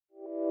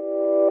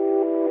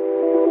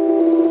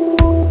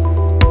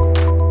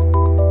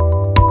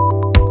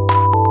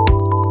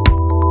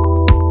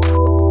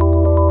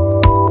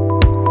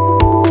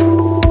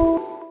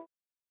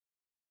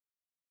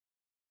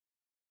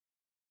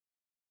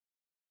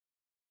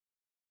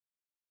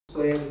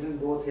So you have written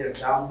both here,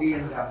 Dambi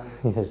and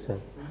Dambi. Yes, sir.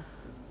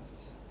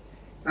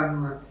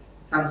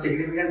 Some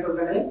significance of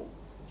the name?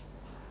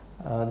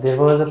 There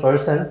was a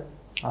person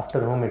after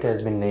whom it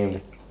has been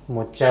named,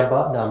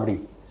 Mochaba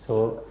Damdi.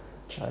 So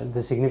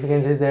the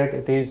significance is that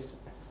it is,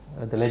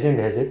 the legend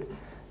has it,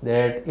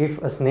 that if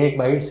a snake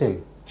bites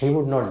him, he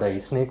would not die,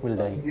 snake will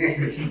die.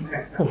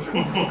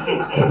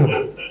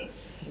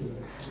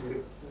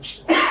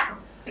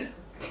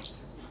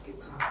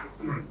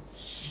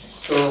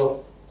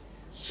 So,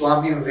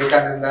 Swami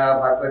Vivekananda,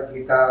 Bhagavad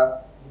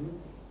Gita.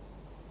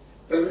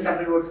 Tell me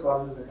something about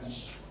Swami Vivekananda.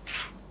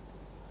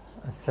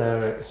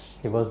 Sir,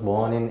 he was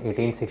born in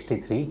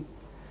 1863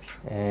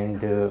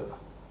 and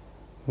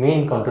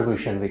main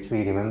contribution which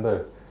we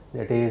remember,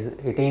 that is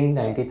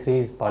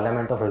 1893's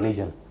Parliament of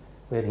Religion,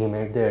 where he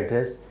made the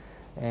address,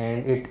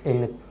 and it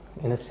in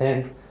a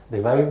sense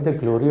revived the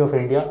glory of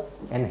India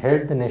and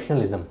helped the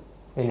nationalism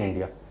in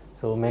India.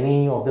 So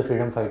many of the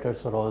freedom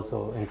fighters were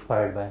also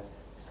inspired by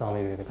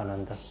Swami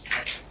Vivekananda.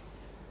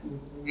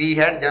 We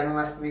had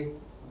Janmashtami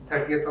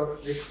 30th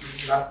of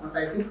this last month,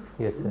 I think.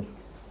 Yes, sir.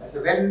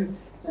 So when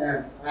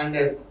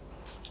and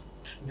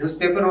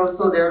newspaper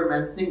also they were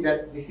mentioning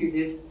that this is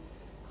his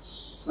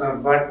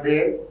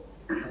birthday.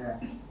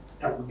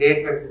 Some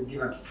date was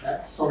given.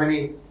 So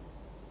many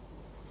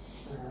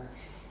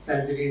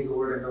centuries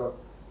old and all.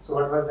 So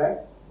what was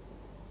that?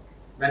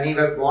 When he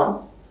was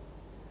born?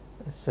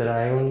 Sir,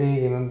 I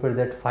only remember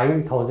that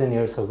 5,000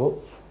 years ago.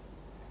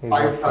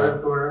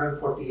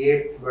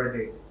 5,248th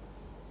birthday.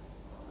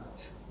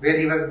 Where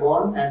he was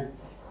born and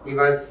he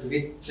was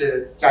which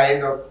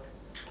child of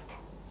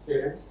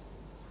parents?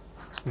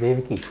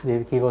 Devaki.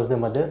 Devaki was the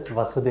mother.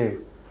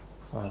 Vasudev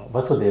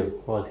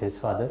was his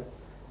father.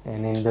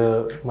 And in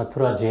the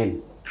Mathura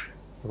jail,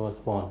 he was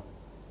born.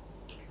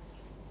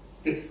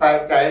 6th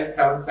child,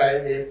 7th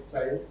child, 8th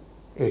child?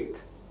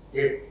 8th.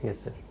 8th. Yes,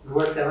 sir. Who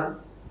was 7th?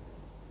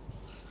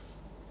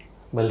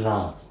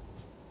 Balram.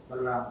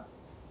 Balram.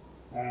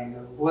 And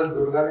who was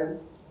Durga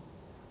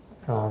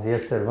then?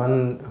 Yes, sir.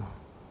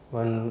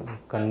 One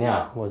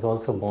Kanya was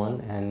also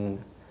born and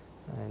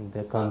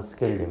the Kans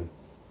killed him.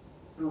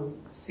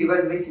 She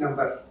was which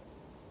number?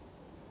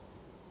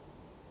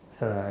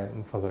 Sir, I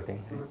am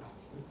forgetting.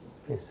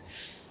 Yes.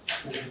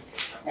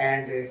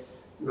 And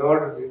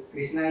Lord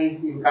Krishna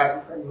is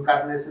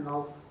incarnation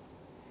of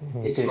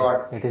which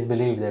God? It is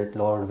believed that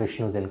Lord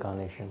Vishnu's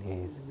incarnation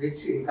is.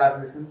 Which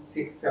incarnation?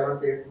 6th,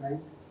 7th, 8th,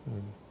 9th?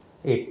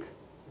 8th.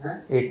 Huh?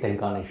 8th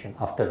incarnation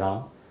after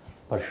Ram,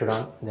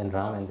 Parshuram, then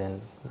Ram, and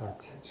then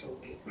God.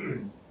 Okay.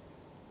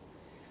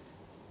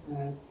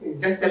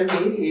 Just tell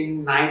me,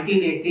 in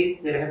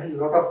 1980s there have been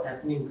a lot of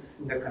happenings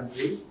in the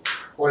country,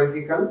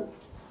 political,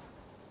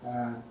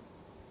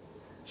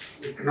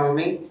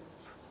 economic,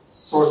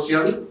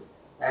 social,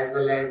 as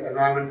well as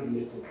environment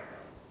related.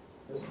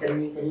 Just tell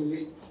me, can you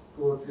list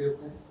 2 or 3 of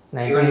them?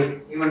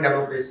 Even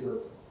democracy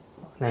also.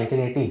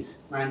 1980s.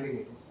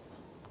 1980s.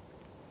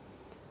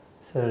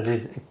 Sir,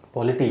 this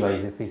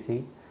polity-wise, if we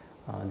see,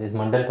 this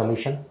Mandal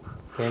Commission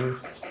came,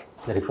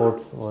 the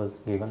reports was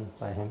given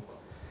by him,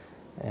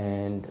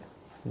 and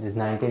this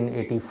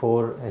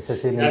 1984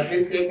 assassination. That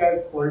will take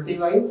as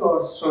polity-wise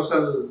or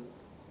social?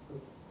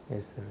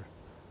 Yes, sir.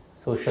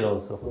 Social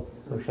also, okay.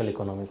 Social,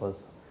 economic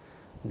also.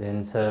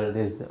 Then, sir,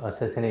 this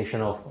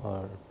assassination of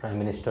Prime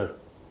Minister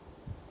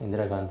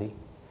Indira Gandhi.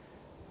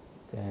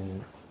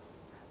 Then,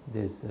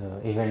 this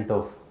event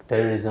of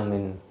terrorism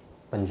in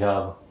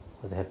Punjab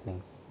was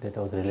happening. That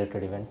was a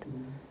related event.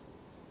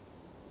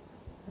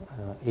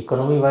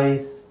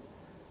 Economy-wise,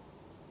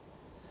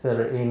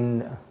 sir,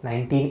 in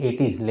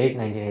 1980s, late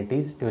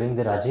 1980s, during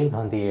the Rajiv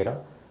Gandhi era,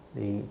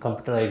 the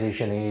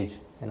computerization age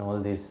and all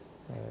this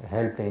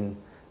helped in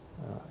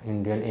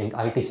Indian in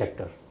IT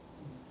sector.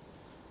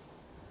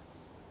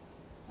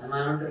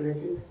 Environment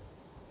related?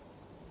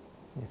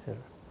 Yes, sir.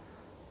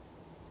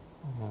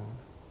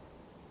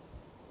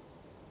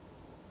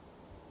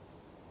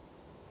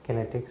 Can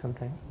I take some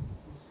time?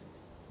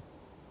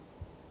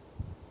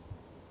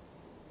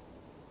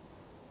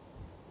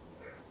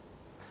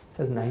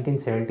 Sir,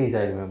 1970s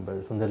I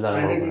remember,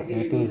 Sundarlal.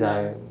 80s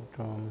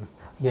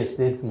yes,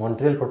 this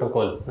Montreal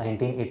Protocol,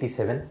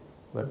 1987,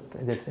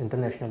 but that's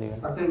international event.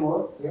 Something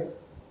more, yes.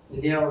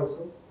 India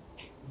also.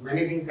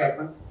 Many things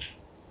happened.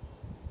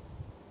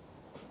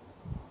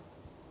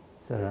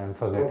 Sir, I'm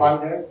forgetting.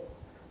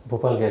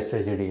 Bhopal gas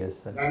tragedy,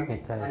 yes, sir.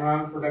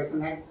 Environment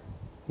Protection Act?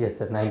 Yes,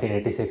 sir.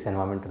 1986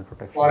 Environmental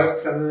Protection.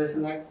 Forest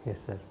Conservation Act?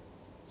 Yes, sir.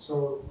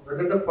 So,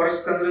 whether the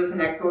Forest Conservation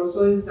Act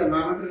also is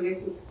environment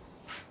related?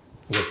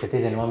 Yes, it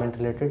is environment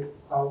related.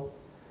 How?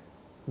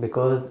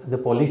 Because the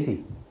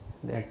policy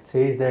that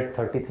says that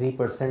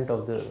 33%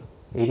 of the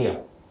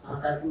area.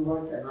 I'm talking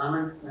about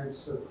environment and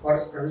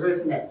Forest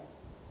Conservation Act.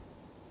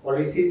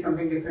 Policy is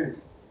something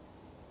different.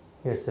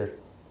 Yes, sir.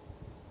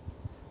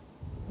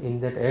 In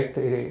that act,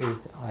 it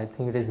is, I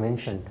think it is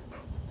mentioned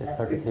that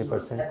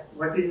 33%.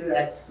 What is the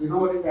act? You know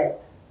what is act?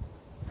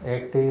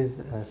 Act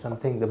is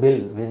something, the bill,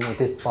 when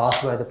it is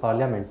passed by the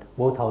parliament,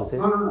 both houses.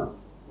 No.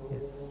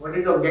 Yes. What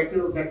is the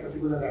objective of that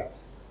particular act?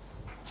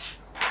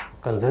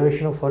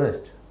 conservation of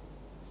forest,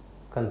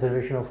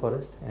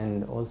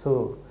 and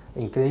also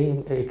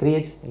increasing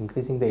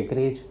the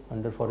acreage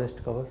under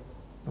forest cover.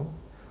 No,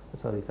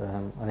 sorry sir, I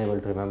am unable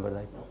to remember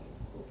right now.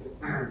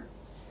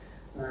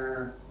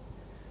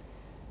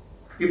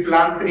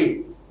 Piplan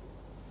 3,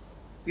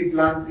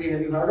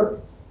 have you heard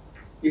of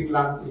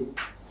Piplan 3?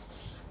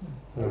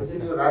 It's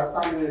in your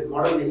Rajasthan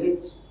model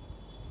village.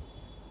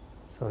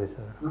 Sorry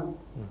sir. No?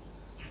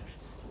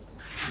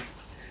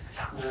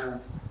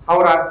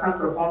 How Rajasthan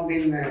performed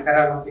in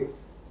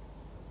Paralympics?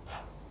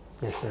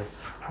 Yes sir.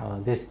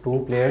 These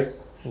two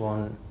players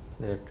won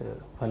that.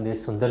 One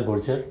is Sundar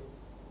Gurjar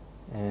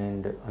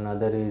and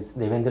another is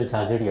Devendra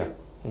Jhajaria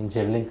in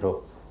javelin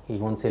throw. He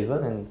won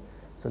silver, and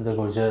Sundar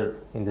Gurjar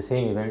in the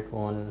same event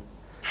won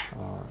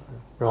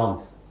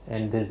bronze.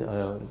 And this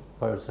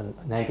person,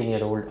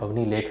 19-year-old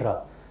Avni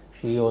Lekhra,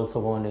 she also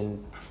won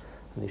in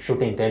the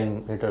shooting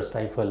 10 meters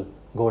rifle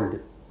gold.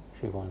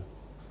 She won.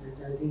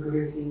 And I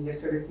think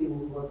yesterday she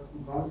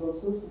got bronze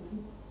also.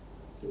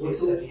 Yes,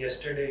 sir.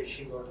 Yesterday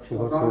she got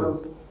bronze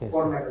also. Yes,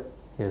 4 sir. medals.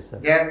 Yes, sir.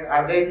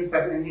 Are they in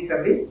any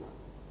service?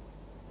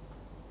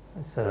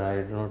 Sir,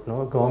 I don't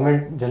know.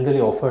 Government generally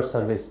offers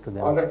service to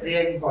them. All the free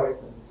and forest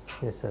service.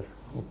 Yes, sir.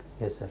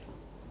 Yes, sir.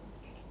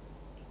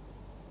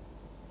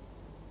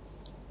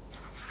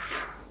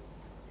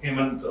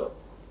 Hemant,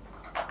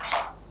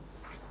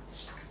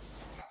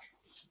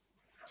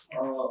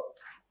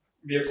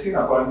 we have seen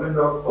appointment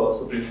of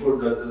Supreme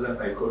Court judges and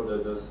High Court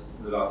judges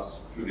in the last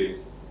few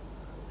days.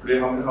 Today,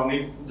 how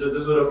many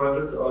judges were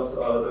appointed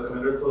or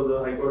recommended for the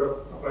High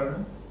Court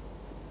appointment?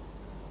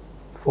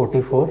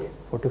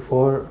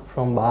 44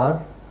 from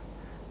bar.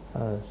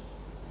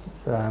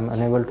 So I am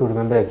unable to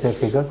remember exact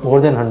figures.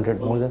 More than 100.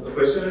 More than. The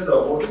question is,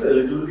 what is the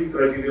eligibility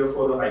criteria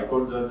for a High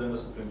Court judge and a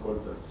Supreme Court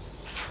judge?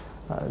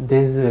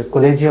 There is a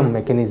collegium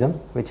mechanism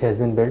which has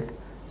been built.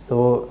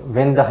 So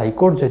when the High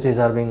Court judges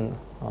are being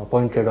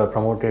appointed or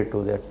promoted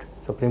to that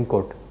Supreme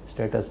Court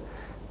status,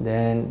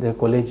 then the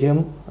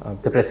collegium,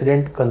 the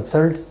president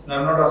consults. No,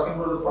 I'm not asking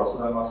about the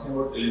process. I'm asking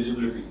about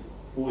eligibility.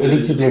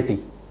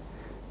 Eligibility.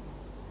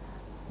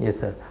 Yes,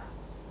 sir.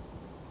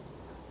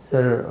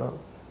 Sir,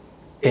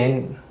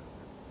 10.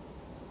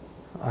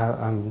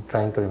 I'm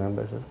trying to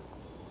remember, sir.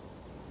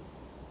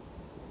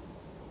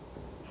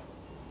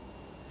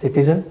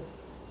 Citizen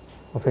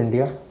of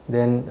India,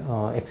 then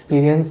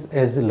experience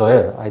as a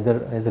lawyer,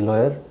 either as a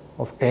lawyer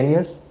of 10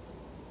 years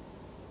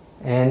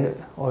and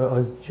or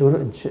as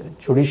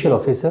judicial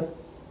officer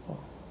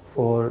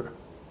for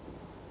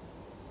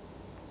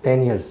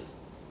 10 years.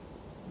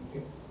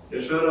 Okay.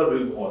 You're sure or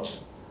will more?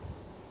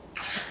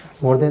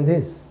 More than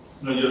this.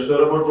 No, you're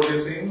sure about what you're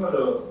saying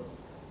or?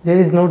 There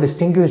is no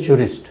distinguished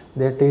jurist.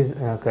 That is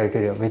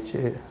criteria which.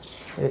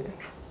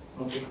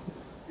 Okay.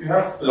 You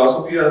have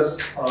philosophy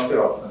as one of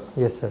your options.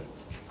 Yes, sir.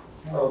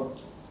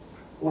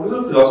 What is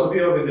the philosophy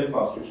of Indian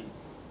Constitution?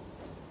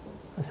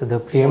 So the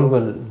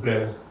preamble,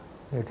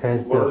 it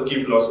has what are the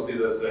key philosophies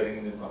that's guiding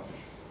Indian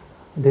Constitution?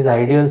 These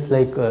ideals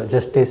like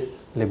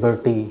justice,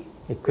 liberty,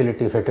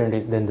 equality,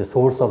 fraternity. Then the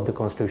source of the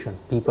Constitution,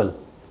 people.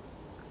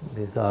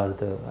 These are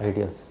the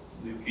ideals.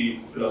 The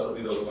key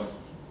philosophies of the Constitution.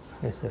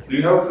 Yes, sir. Do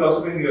you have a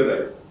philosophy in your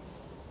life?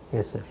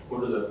 Yes, sir.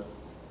 What is that?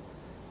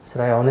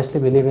 Sir, I honestly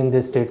believe in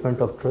this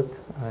statement of truth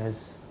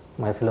as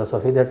my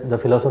philosophy, that the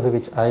philosophy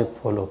which I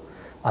follow,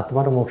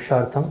 Atmana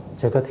Mokshartham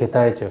Jagat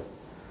Hitaya Cha,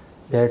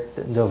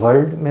 that the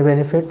world may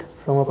benefit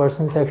from a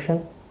person's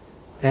action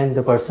and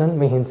the person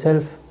may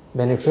himself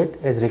benefit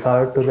as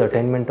regard to the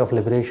attainment of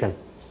liberation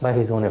by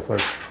his own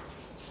efforts.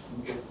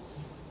 Okay.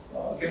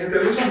 Can you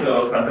tell me some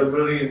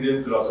contemporary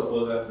Indian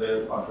philosophers and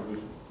their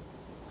contribution?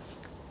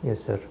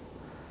 Yes, sir.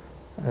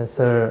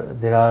 Sir,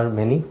 there are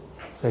many.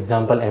 For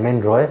example,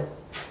 M.N. Roy,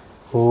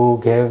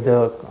 who gave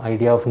the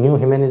idea of new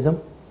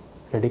humanism,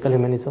 radical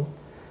humanism.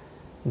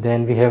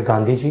 Then we have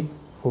Gandhiji,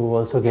 who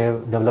also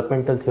gave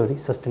developmental theory,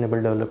 sustainable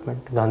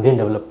development, Gandhian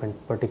development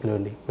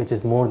particularly, which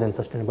is more than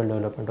sustainable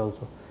development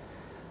also.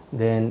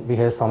 Then we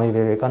have Swami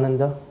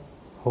Vivekananda,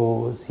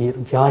 who's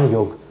Gyan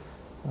Yoga,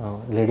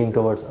 leading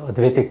towards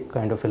Advaitic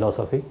kind of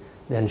philosophy.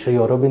 Then Sri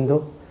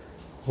Aurobindo,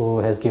 who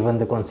has given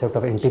the concept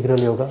of integral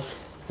yoga.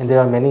 And there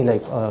are many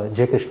like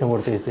J.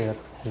 Krishnamurti is there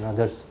and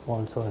others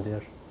also are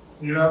there.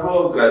 You have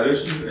a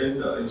graduation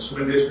in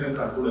instrumentation and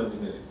control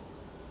engineering.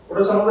 What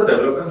are some of the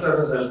developments that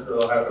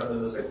has happened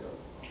in the sector?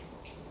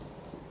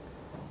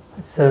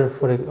 Sir,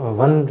 for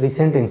one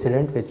recent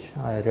incident which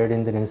I read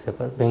in the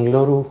newspaper,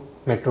 Bengaluru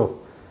Metro,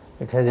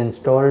 it has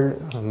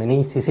installed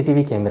many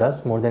CCTV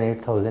cameras, more than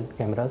 8,000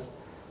 cameras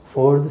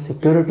for the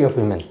security of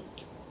women.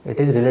 It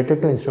is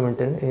related to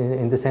instrumentation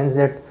in the sense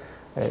that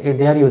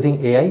they are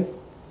using AI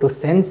to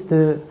sense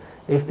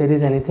if there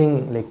is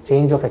anything like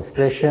change of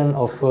expression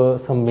of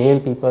some male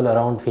people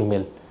around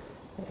female,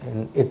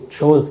 and it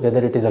shows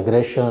whether it is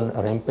aggression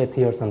or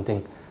empathy or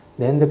something.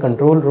 Then the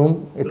control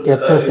room, it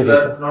captures the data. Is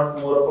that not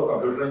more of a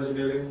computer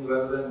engineering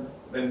rather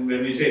than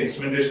when we say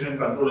instrumentation and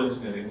control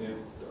engineering? It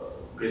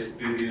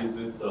basically deals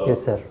with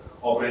yes, sir.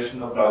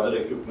 Operation of larger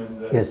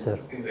equipment and yes, sir.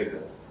 things like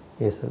that.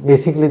 Yes, sir.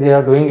 Basically, they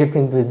are doing it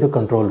with the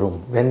control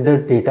room. When the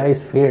data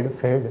is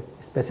fed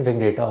specific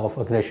data of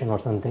aggression or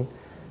something,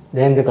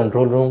 then the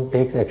control room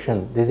takes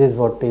action. This is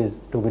what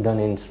is to be done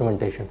in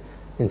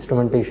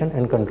instrumentation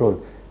and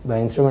control. By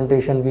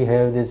instrumentation, we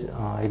have these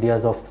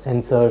ideas of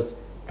sensors,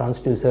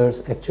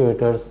 transducers,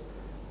 actuators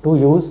to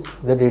use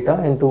the data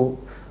and to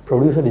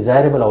produce a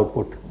desirable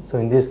output. So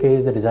in this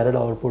case, the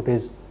desirable output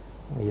is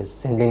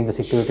sending the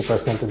security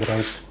personnel to the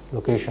right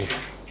location.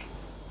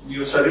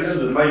 You studied in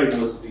Mumbai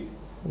University.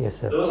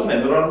 Yes, sir. There were some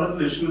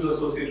environmental issues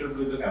associated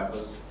with the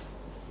campus.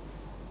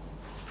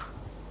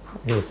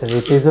 Yes, sir.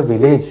 It is a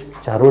village,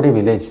 Charodi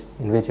village,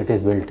 in which it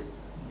is built,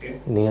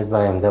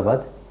 nearby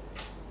Ahmedabad.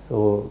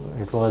 So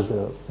it was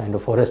a kind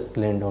of forest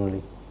land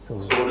only. So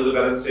what is the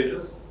current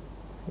status?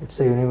 It's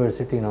a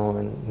university now,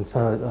 and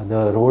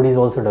the road is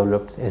also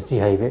developed. SG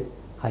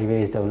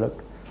highway is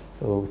developed.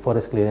 So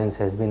forest clearance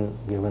had been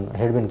given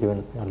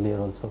earlier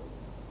also.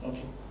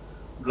 Okay.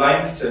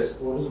 Blind chess.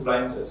 What is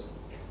blind chess?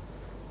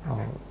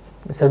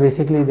 So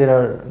basically, there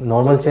are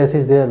normal chess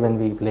is there when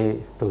we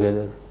play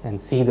together and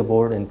see the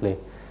board and play.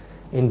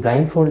 In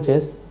blindfold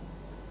chess,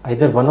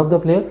 either one of the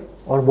player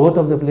or both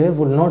of the player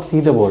will not see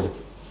the board.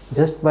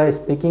 Just by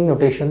speaking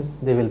notations,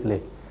 they will play.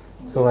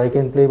 So I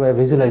can play by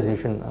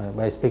visualization,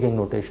 by speaking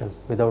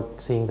notations without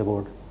seeing the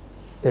board.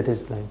 That is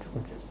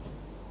blindfold chess.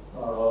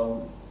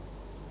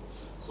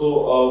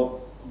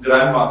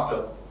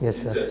 Grandmaster. Yes,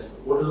 sir. Chess.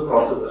 What is the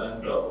process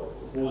and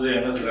who is the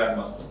youngest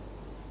grandmaster?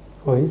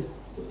 Who is?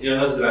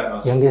 Youngest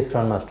grandmaster. Youngest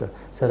grandmaster.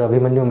 Sir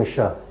Abhimanyu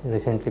Mishra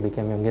recently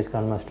became youngest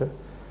grandmaster,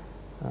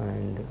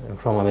 and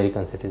from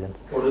American citizens.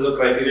 What is the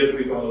criteria to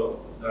become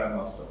a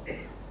grandmaster?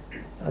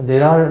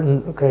 There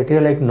are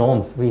criteria like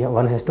norms.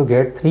 One has to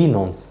get 3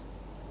 norms,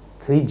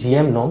 3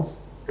 GM norms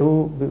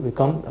to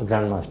become a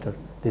grandmaster.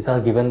 These are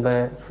given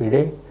by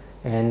FIDE,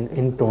 and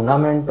in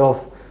tournament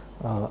of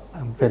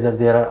whether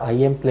there are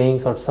IM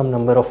playings or some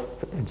number of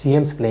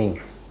GMs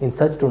playing, in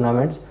such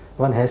tournaments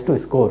one has to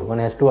score. One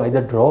has to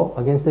either draw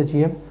against the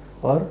GM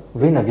or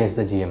win against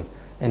the GM.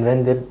 And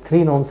when there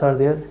 3 norms are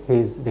there, he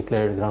is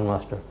declared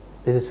grandmaster.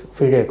 This is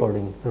FIDE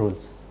according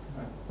rules.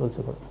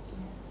 Also good.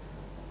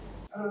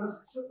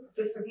 So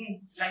this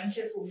again, blind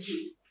chess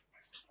only.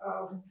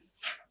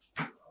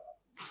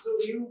 So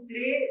you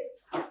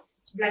play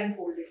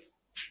blindfolded.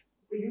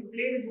 Will you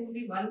play with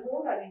only one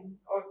board,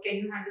 or can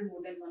you handle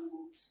more than one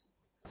boards?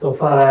 So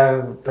far, I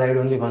have tried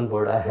only one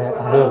board. I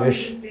have a wish.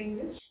 Have you been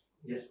playing this?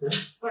 Yes, ma'am.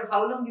 For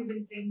how long you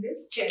been playing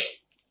this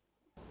chess?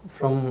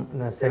 From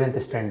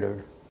 7th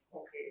standard.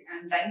 Okay,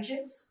 and blind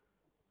chess?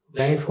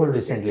 Blindfold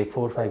recently,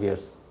 4-5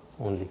 years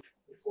only.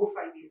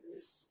 4-5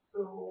 years.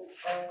 So,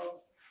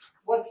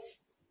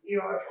 what's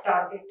your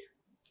target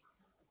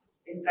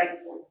in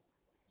blindfold?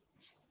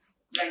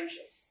 Blind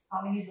chess.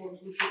 How many boards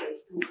would you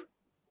like to?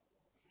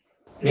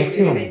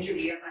 Maximum.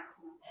 Eventually, a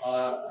maximum.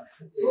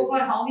 So far,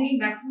 how many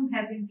maximum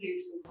has been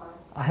played so far?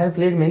 I have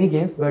played many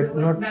games, but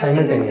not maximum,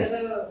 simultaneous.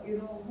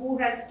 Who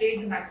has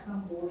played the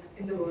maximum board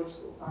in the world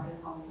so far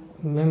and how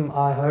many? Ma'am,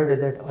 I heard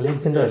that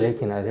Alexander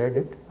Alekhine, I read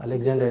it.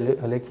 Alexander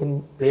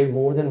Alekhine played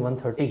more than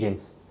 130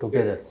 games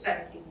together.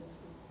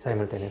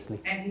 Simultaneously.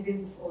 And he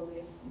wins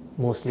always.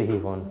 Mostly he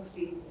won.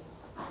 Mostly he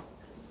won.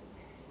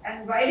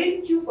 And why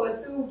didn't you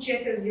pursue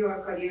chess as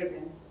your career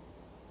then?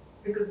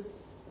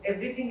 Because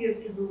everything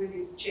is to do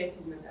with chess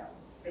in your life,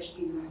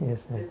 especially in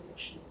this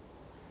section.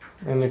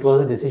 It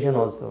was a decision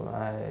also.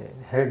 I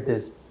had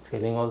this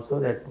feeling also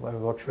that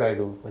what should I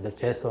do, whether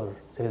chess or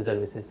civil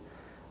services.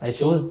 I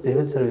chose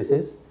civil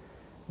services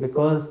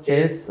because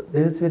chess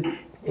deals with,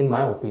 in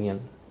my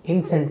opinion,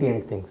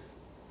 insentient things.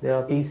 There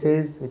are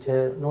pieces which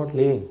are not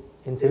living.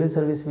 In civil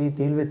service, we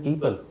deal with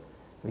people.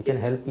 We can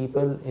help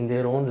people in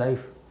their own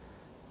life.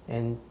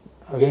 And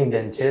again,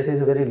 then chess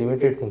is a very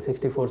limited thing,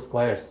 64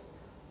 squares.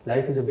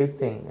 Life is a big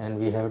thing, and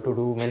we have to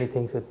do many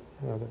things with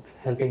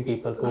helping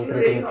people,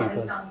 cooperating with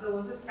people. Answer.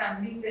 Was it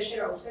family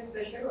pressure, outside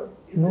pressure, or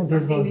is no,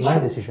 this was my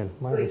should... decision.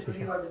 My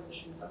decision. It was your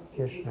decision.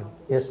 Yes, ma'am.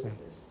 Yes, ma'am.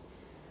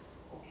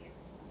 Okay.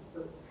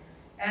 So,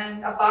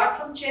 and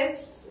apart from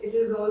chess, it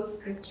is all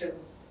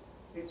scriptures,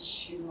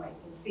 which I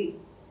can see.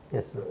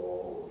 Yes, ma'am.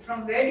 So,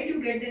 from where did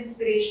you get the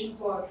inspiration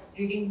for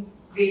reading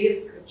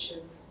various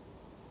scriptures?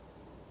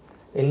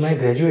 In my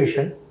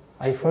graduation,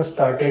 I first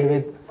started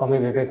with Swami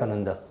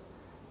Vivekananda.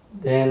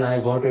 Then I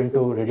got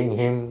into reading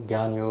him,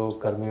 Gyan Yoga,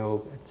 Karma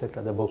Yoga,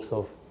 etc., the books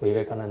of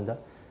Vivekananda.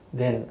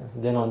 Then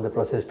on the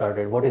process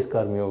started. What is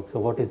Karma Yoga? So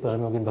what is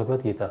Karma Yoga in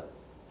Bhagavad Gita?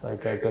 So I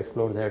tried to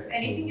explore that.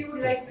 Anything you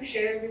would like to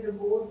share with the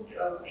board?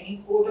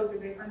 Any quote of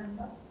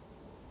Vivekananda?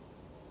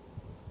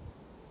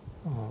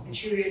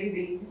 Which you really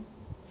believe in?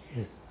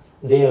 Yes.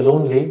 They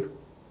alone live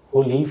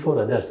who live for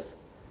others.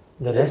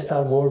 The rest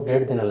are more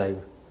dead than alive.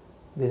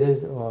 This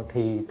is what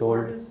he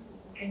told.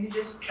 Can you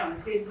just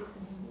translate this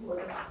in Hindi?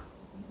 What is?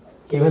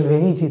 केवल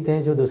वही जीते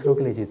हैं जो दूसरों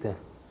के लिए जीते हैं.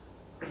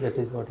 That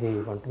is what he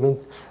wanted.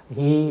 Means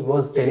he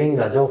was telling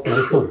Raja of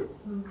Mysore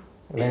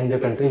when the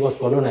country was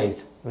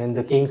colonized, when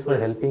the kings were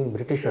helping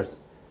Britishers.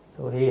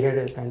 So he had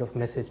a kind of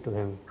message to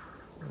him.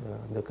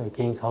 The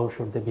kings, how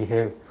should they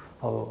behave,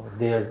 how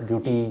their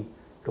duty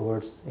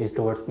towards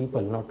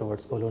people, not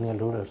towards colonial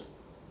rulers.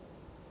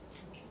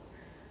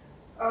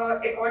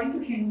 According to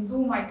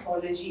Hindu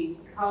mythology,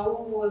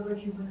 how was a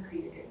human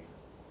created?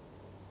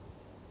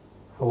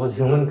 How was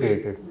human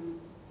created?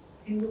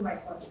 Hindu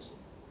mythology.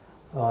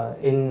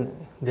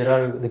 There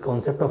are the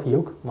concept of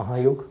yug,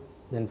 Mahayug,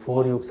 then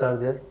 4 yugs are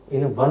there.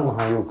 In one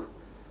Mahayug,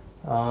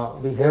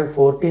 we have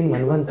 14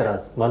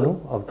 Manvantaras, Manu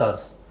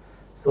avatars.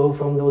 So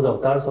from those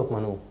avatars of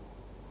Manu,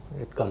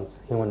 it comes,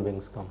 human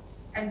beings come.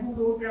 And who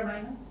wrote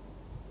Ramayana?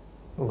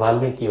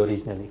 Valmiki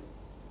originally.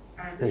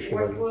 And Rishi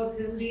what Valmiki. was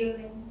his real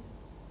name?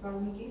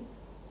 Valmiki's?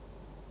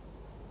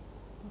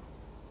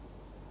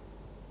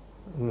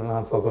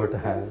 I forgot.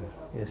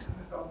 Yes.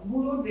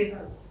 Who wrote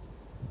Vedas?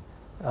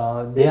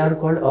 They are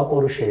called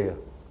Apurusheya,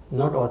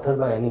 not authored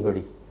by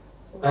anybody.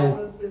 So how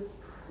was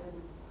this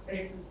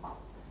written?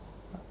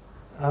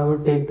 I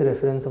would take the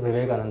reference of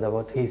Vivekananda,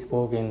 what he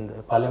spoke in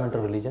the Parliament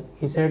of Religion.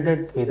 He said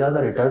that Vedas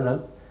are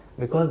eternal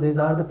because these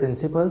are the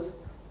principles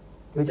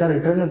which are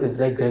eternal. It's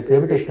like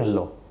gravitational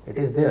law. It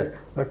is there,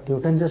 but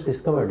Newton just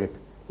discovered it.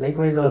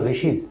 Likewise, our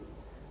rishis,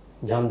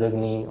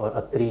 Jamdagni or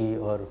Atri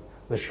or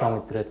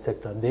Vishwamitra,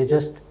 etc. They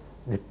just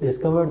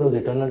discovered those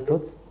eternal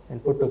truths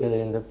and put together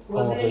in the form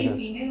Was of there any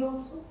Vedas. female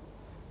also?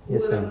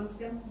 Yes, Who were ma'am. amongst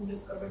them who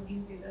discovered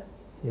these Vedas?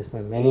 Yes,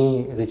 ma'am.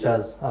 Many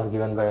richas are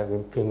given by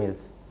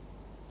females.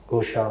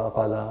 Gosha,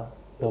 Apala,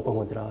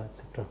 Lopamudra,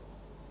 etc.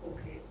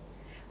 Okay.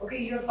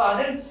 Okay, your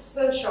father is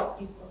a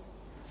shopkeeper.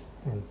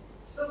 Mm.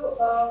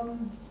 So,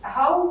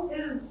 how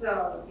is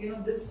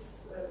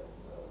this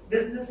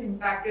business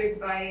impacted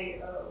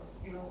by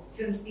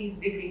since these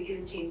big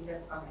retail chains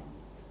have come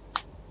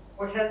in?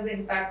 What has the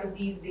impact of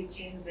these big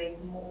chains like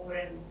More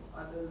and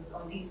others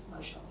on these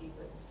small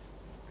shopkeepers?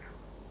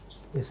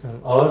 Yes,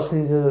 ma'am. Ours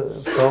is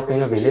a shop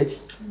in a village,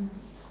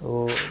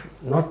 so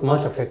not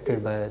much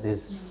affected by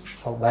this.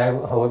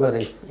 However,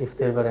 if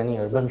there were any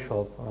urban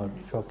shop or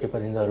shopkeeper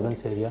in the urban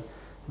area,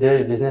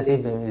 their business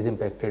is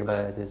impacted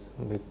by these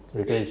big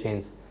retail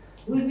chains.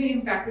 Who is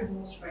being impacted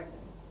most by them?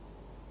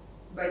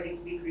 By these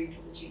big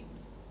retail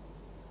chains?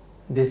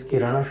 These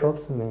kirana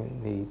shops,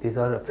 these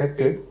are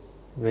affected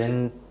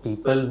when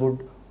people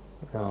would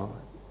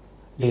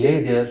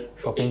delay their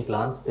shopping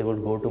plans. They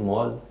would go to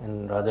mall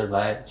and rather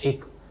buy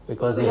cheap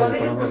because So they have was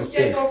it a economic good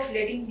step space. of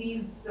letting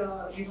these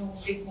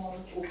big malls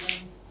open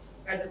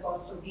at the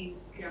cost of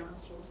these kirana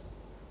stores?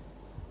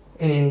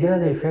 In India,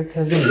 the effect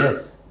has been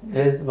less.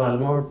 As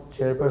Walmart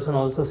chairperson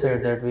also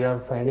said that we are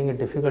finding it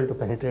difficult to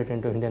penetrate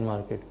into Indian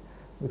market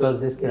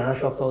because these kirana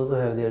shops also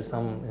have their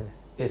some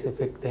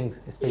specific things,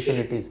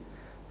 specialities.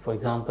 For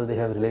example, they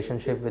have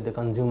relationship with the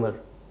consumer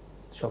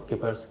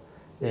shopkeepers.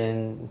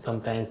 Then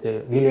sometimes the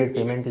delayed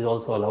payment is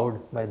also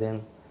allowed by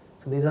them.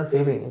 So these are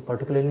favoring,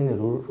 particularly in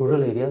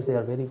rural areas, they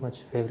are very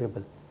much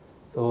favorable.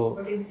 So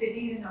But in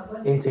cities and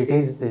urban in places,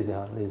 cities,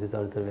 this is the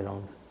other way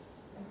around.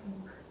 I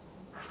think.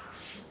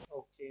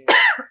 Okay.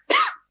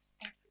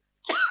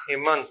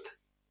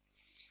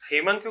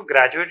 Hemant, you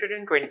graduated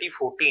in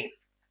 2014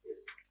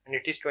 and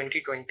it is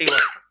 2021.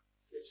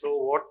 So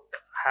what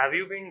have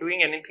you been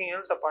doing anything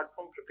else apart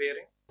from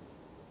preparing?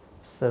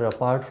 Sir,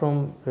 apart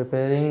from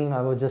preparing,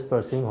 I was just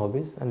pursuing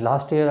hobbies. And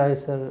last year, I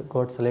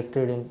got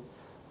selected in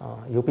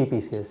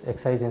UPPCS,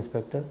 Excise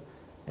Inspector.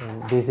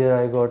 And this year,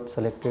 I got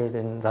selected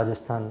in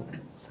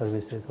Rajasthan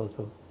Services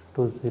also,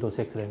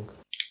 206 rank.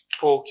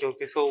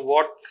 Okay. So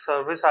what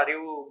service are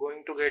you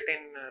going to get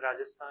in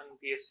Rajasthan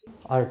PSC?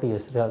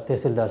 RTS,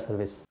 Tehsildar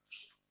Service.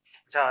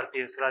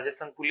 RPS,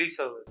 Rajasthan Police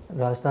Service.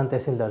 Rajasthan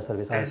Tehsildar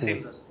Service, Tehsildar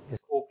RTS. Service.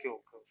 Okay.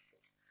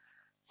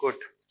 Good.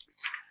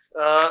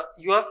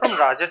 You are from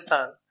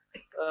Rajasthan.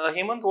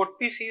 Hemant, what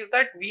we see is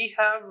that we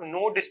have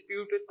no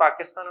dispute with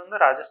Pakistan on the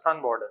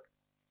Rajasthan border.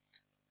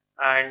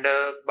 And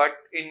but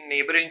in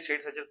neighboring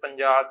states such as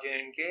Punjab,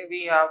 J&K,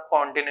 we have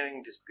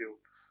continuing dispute.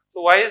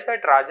 So why is that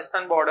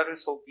Rajasthan border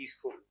is so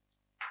peaceful?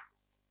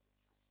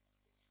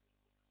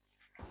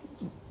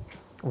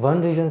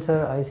 One reason,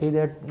 sir, I see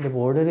that the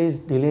border is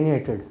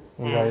delineated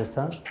in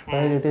Rajasthan,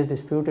 while it is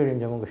disputed in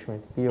Jammu Kashmir,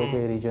 POK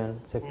region,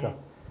 etc.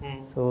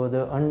 So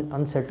the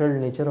unsettled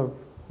nature of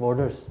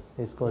borders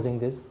is causing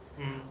this.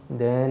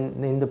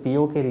 Then in the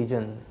POK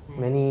region,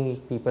 many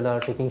people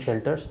are taking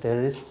shelters,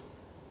 terrorists,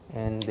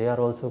 and they are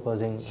also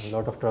causing a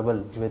lot of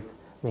trouble with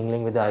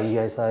mingling with the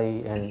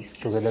IESI and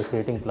together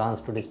creating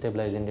plans to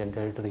destabilize Indian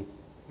territory.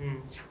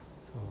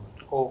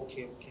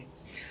 Okay.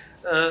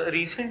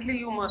 Recently,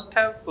 you must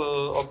have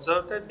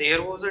observed that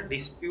there was a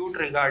dispute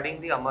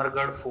regarding the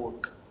Amargarh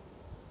fort.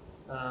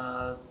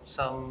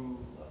 Some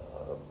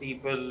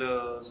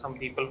people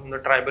from the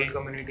tribal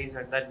community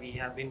said that we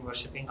have been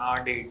worshipping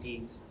our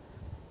deities,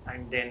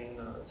 and then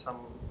some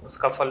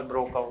scuffle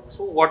broke out.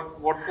 So,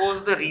 what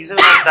was the reason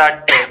of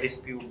that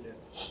dispute there?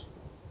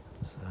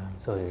 I'm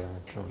sorry,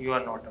 no. You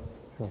are not aware.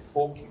 Yes.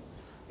 Okay.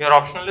 Your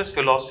optional is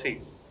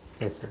philosophy.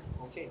 Yes, sir.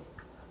 Okay.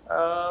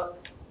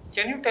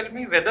 Can you tell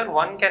me whether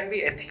one can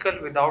be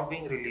ethical without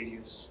being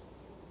religious?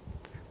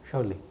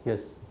 Surely,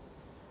 yes.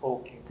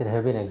 Okay. There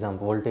have been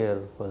examples.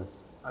 Voltaire was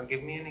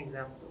Give me an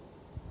example.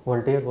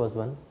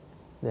 one.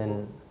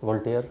 then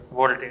Voltaire,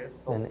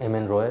 then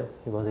M.N. Roy,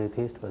 he was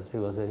atheist, but he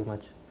was very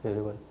much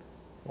favorable.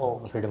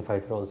 Freedom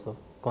fighter also.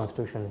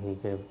 Constitution he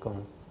gave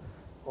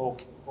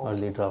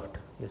early draft.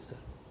 Yes, sir.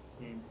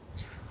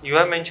 You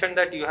have mentioned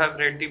that you have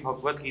read the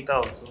Bhagavad Gita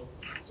also.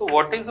 So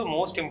what is the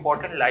most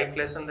important life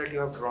lesson that you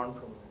have drawn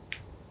from it?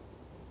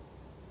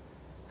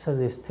 Sir,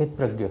 the Sthit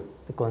Pragya,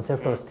 the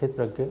concept of Sthit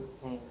Pragya,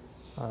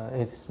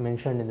 it's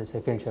mentioned in the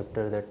second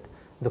chapter that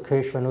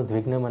Dukheshvanu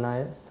Dvigna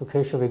Manaya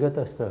Sukheshu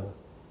Vigata Spraha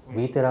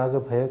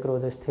Vitiraga Bhaya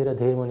Krodha Sthira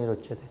Dhirmani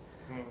Rochate.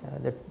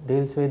 That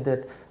deals with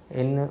that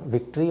in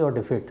victory or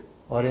defeat,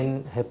 or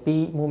in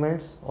happy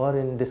moments or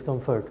in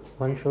discomfort,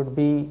 one should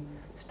be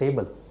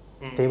stable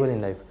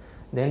in life.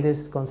 Then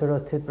this concept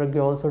of Sthit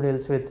Pragya also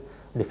deals with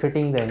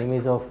defeating the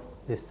enemies of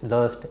this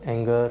lust,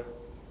 anger,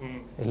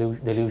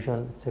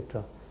 delusion,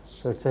 etc.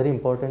 So it's very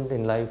important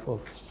in life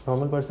of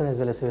normal person as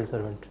well as civil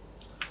servant.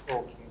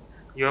 Okay.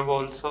 You have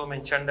also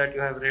mentioned that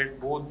you have read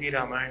both the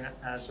Ramayana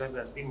as well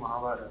as the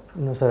Mahabharata.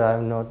 No, sir, I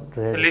have not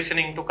read.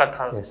 Listening to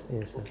Kathas. Yes,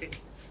 yes, sir. Okay.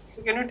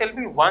 So can you tell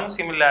me one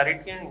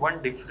similarity and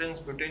one difference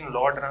between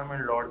Lord Ram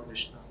and Lord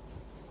Krishna?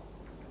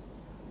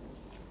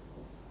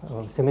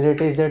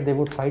 Similarity is that they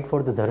would fight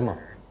for the dharma,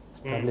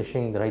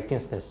 establishing the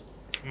righteousness.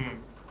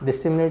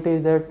 Dissimilarity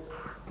is that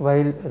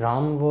while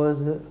Ram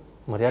was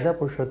Maryada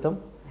Purushottam,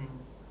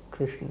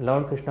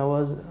 Lord Krishna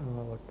was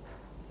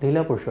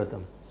Leela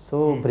Purushottam.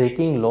 So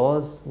breaking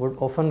laws would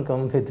often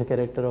come with the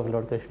character of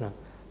Lord Krishna.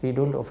 We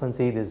don't often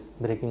see this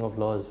breaking of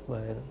laws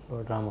by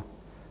Lord Rama.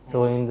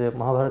 So in the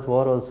Mahabharata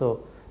war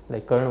also,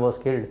 like Karna was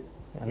killed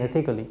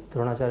unethically,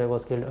 Dronacharya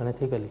was killed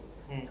unethically.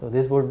 So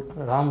this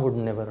Ram would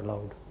never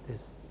allow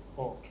this.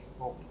 Okay,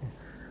 okay.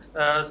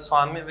 Yes.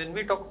 Swami, when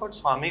we talk about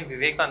Swami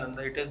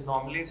Vivekananda, it is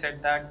normally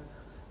said that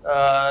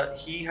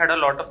he had a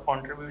lot of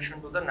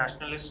contribution to the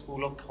nationalist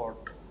school of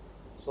thought.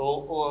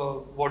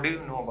 So what do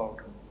you know about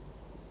him?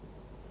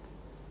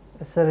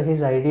 Sir,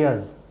 his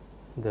ideas,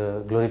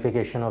 the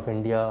glorification of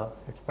India,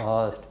 its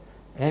past,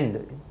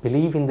 and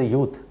belief in the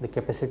youth, the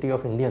capacity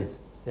of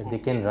Indians, that they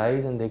can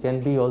rise and they can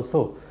be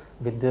also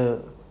with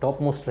the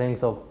topmost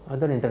ranks of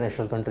other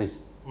international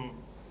countries.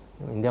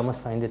 India must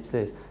find its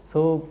place.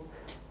 So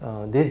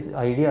these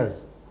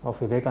ideas of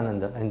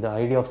Vivekananda and the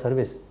idea of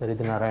service,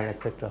 Daridra Narayan,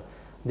 etc.,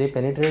 they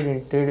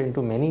penetrated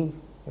into many.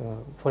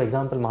 For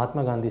example,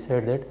 Mahatma Gandhi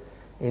said that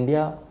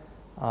India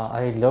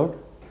I loved,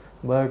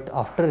 but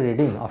after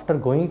reading, after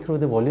going through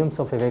the volumes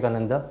of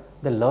Vivekananda,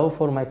 the love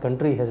for my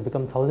country has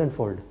become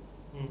thousandfold.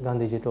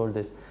 Gandhiji told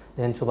this.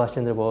 Then Subhash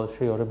Chandra Bose,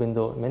 Sri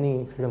Aurobindo,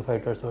 many freedom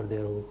fighters were there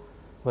who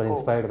were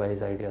inspired by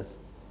his ideas.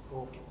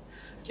 Okay.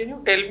 Can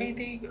you tell me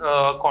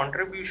the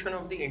contribution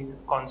of the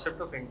concept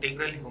of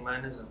integral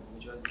humanism,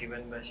 which was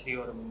given by Sri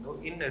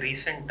Aurobindo in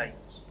recent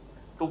times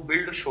to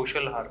build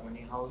social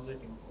harmony? How is it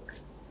important?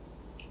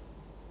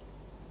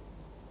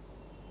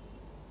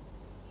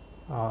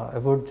 I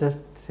would just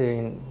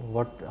say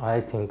what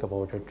I think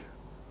about it.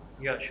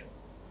 Yeah, sure.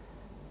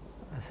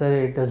 Sir,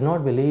 it does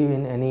not believe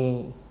in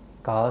any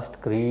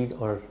caste, creed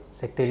or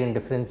sectarian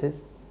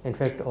differences. In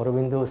fact,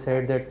 Aurobindo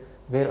said that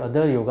where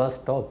other yogas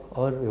stop,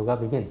 our yoga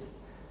begins.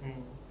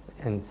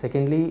 And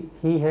secondly,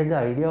 he had the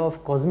idea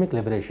of cosmic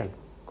liberation,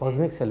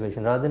 cosmic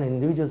salvation rather than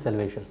individual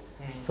salvation.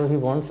 So he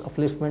wants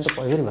upliftment of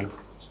everyone.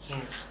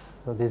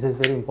 So this is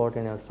very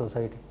important in our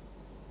society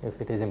if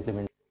it is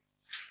implemented.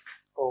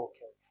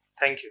 Okay.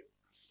 Thank you.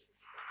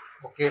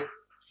 Okay,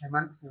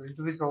 Hemant, your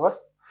interview is over.